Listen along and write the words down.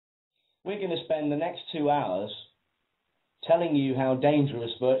We're going to spend the next 2 hours telling you how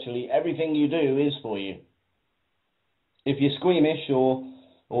dangerous virtually everything you do is for you. If you're squeamish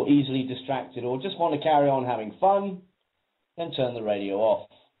or easily distracted or just want to carry on having fun, then turn the radio off.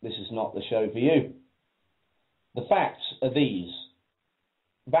 This is not the show for you. The facts are these.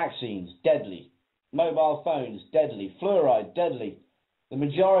 Vaccines, deadly. Mobile phones, deadly. Fluoride, deadly. The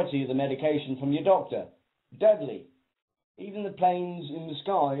majority of the medication from your doctor, deadly. Even the planes in the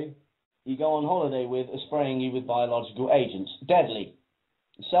sky you go on holiday with are spraying you with biological agents, deadly.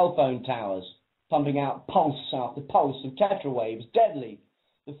 Cell phone towers, pumping out pulse after pulse of tetra waves, deadly.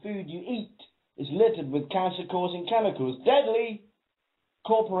 The food you eat is littered with cancer-causing chemicals, deadly.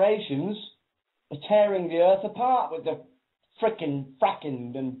 Corporations are tearing the earth apart with the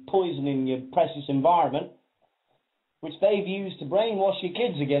fracking and poisoning your precious environment, which they've used to brainwash your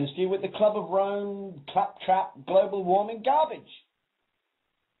kids against you with the Club of Rome, claptrap, global warming garbage.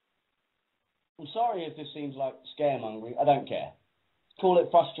 I'm sorry if this seems like scaremongering. I don't care. Call it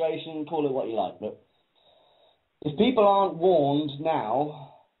frustration, call it what you like. But if people aren't warned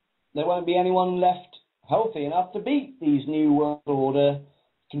now, there won't be anyone left healthy enough to beat these New World Order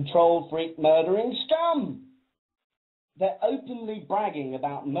control freak murdering scum. They're openly bragging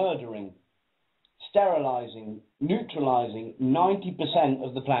about murdering, sterilizing, neutralizing 90%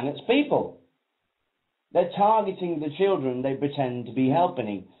 of the planet's people. They're targeting the children they pretend to be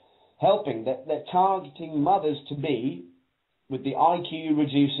helping. They're targeting mothers-to-be with the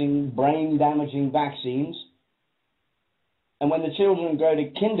IQ-reducing, brain-damaging vaccines. And when the children go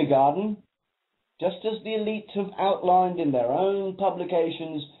to kindergarten, just as the elites have outlined in their own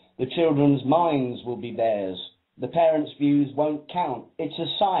publications, the children's minds will be theirs. The parents' views won't count. It's a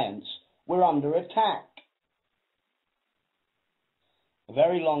science. We're under attack. A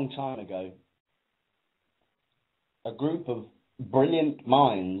very long time ago, a group of brilliant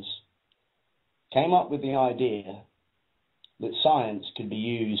minds came up with the idea that science could be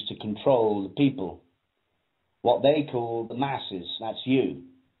used to control the people, what they call the masses. That's you.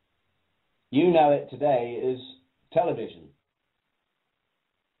 You know it today as television.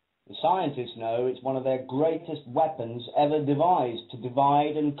 The scientists know it's one of their greatest weapons ever devised to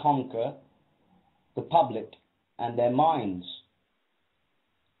divide and conquer the public and their minds.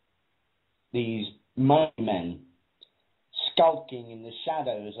 These money men, skulking in the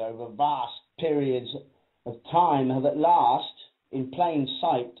shadows over vast periods of time, have at last, in plain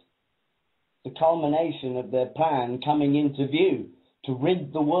sight, the culmination of their plan coming into view, to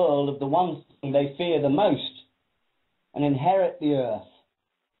rid the world of the one thing they fear the most and inherit the earth,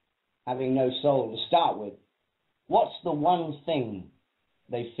 having no soul to start with. What's the one thing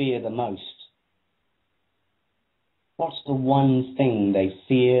they fear the most? What's the one thing they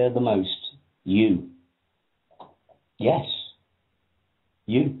fear the most? You. Yes,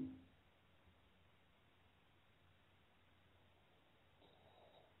 you.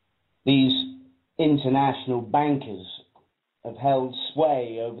 These international bankers have held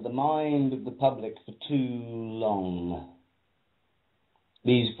sway over the mind of the public for too long.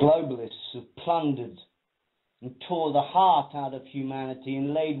 These globalists have plundered and tore the heart out of humanity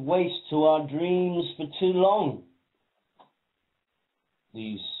and laid waste to our dreams for too long.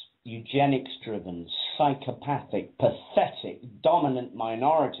 These eugenics-driven, psychopathic, pathetic, dominant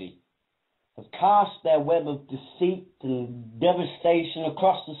minority have cast their web of deceit and devastation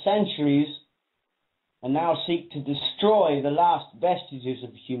across the centuries and now seek to destroy the last vestiges of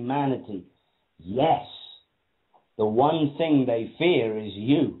humanity. Yes, the one thing they fear is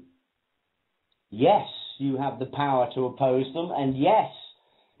you. Yes, you have the power to oppose them, and yes,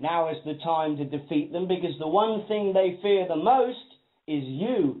 now is the time to defeat them, because the one thing they fear the most is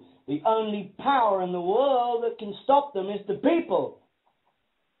you. The only power in the world that can stop them is the people.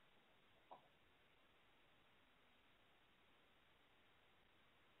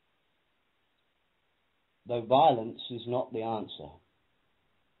 Though violence is not the answer.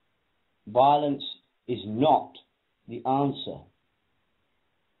 Violence is not the answer.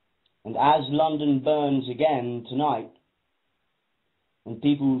 And as London burns again tonight, and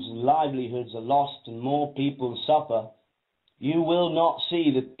people's livelihoods are lost and more people suffer, you will not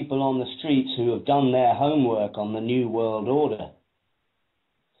see the people on the streets who have done their homework on the New World Order.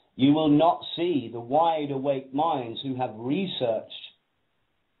 You will not see the wide-awake minds who have researched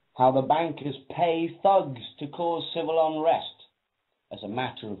how the bankers pay thugs to cause civil unrest as a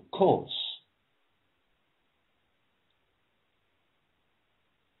matter of course.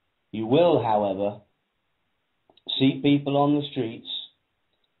 You will, however, see people on the streets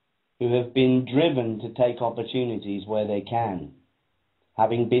who have been driven to take opportunities where they can,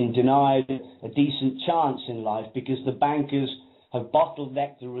 having been denied a decent chance in life because the bankers have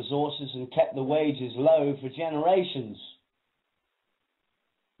bottlenecked the resources and kept the wages low for generations.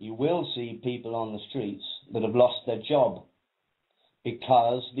 You will see people on the streets that have lost their job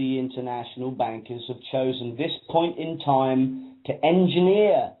because the international bankers have chosen this point in time to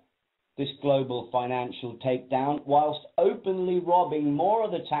engineer this global financial takedown whilst openly robbing more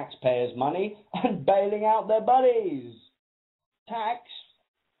of the taxpayers' money and bailing out their buddies. Tax,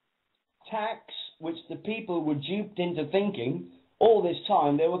 which the people were duped into thinking all this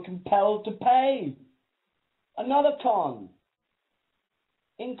time they were compelled to pay. Another con.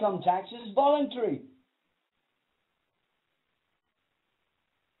 Income tax is voluntary.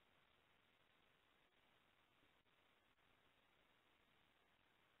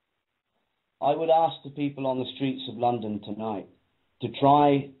 I would ask the people on the streets of London tonight to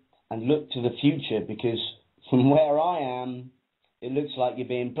try and look to the future, because from where I am, it looks like you're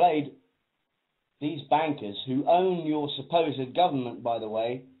being played. These bankers, who own your supposed government, by the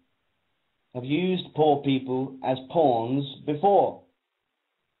way, have used poor people as pawns before.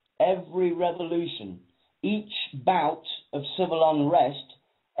 Every revolution, each bout of civil unrest,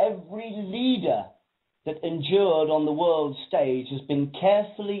 every leader that endured on the world stage has been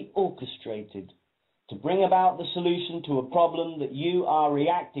carefully orchestrated to bring about the solution to a problem that you are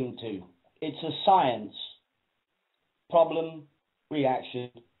reacting to. It's a science. Problem,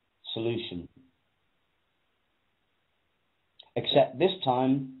 reaction, solution. Except this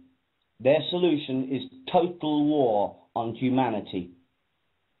time, their solution is total war on humanity.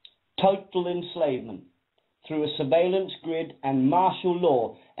 Total enslavement through a surveillance grid and martial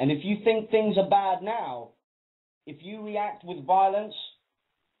law. And if you think things are bad now, if you react with violence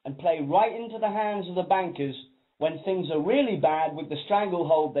and play right into the hands of the bankers when things are really bad with the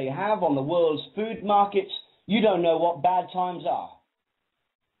stranglehold they have on the world's food markets, you don't know what bad times are.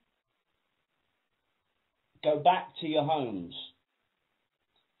 Go back to your homes.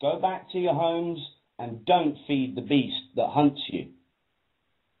 Go back to your homes and don't feed the beast that hunts you.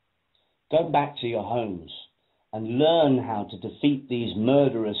 Go back to your homes and learn how to defeat these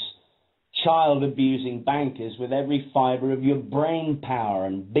murderous, child-abusing bankers with every fibre of your brain power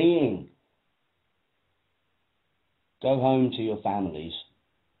and being. Go home to your families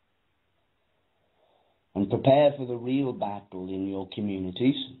and prepare for the real battle in your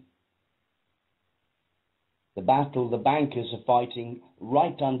communities. The battle the bankers are fighting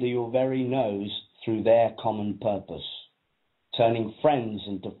right under your very nose through their common purpose, turning friends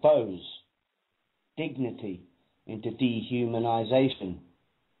into foes, dignity into dehumanization,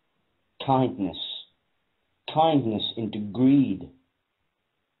 kindness into greed.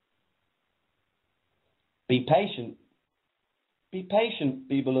 Be patient,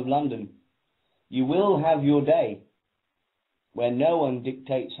 people of London. You will have your day where no one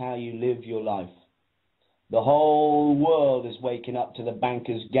dictates how you live your life. The whole world is waking up to the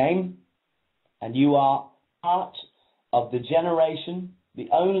bankers' game, and you are part of the generation, the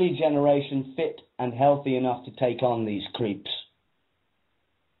only generation fit and healthy enough to take on these creeps.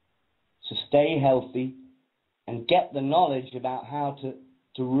 So stay healthy and get the knowledge about how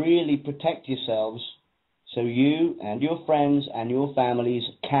to really protect yourselves so you and your friends and your families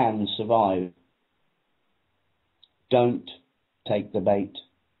can survive. Don't take the bait.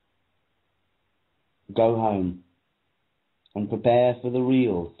 Go home and prepare for the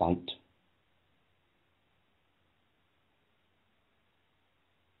real fight.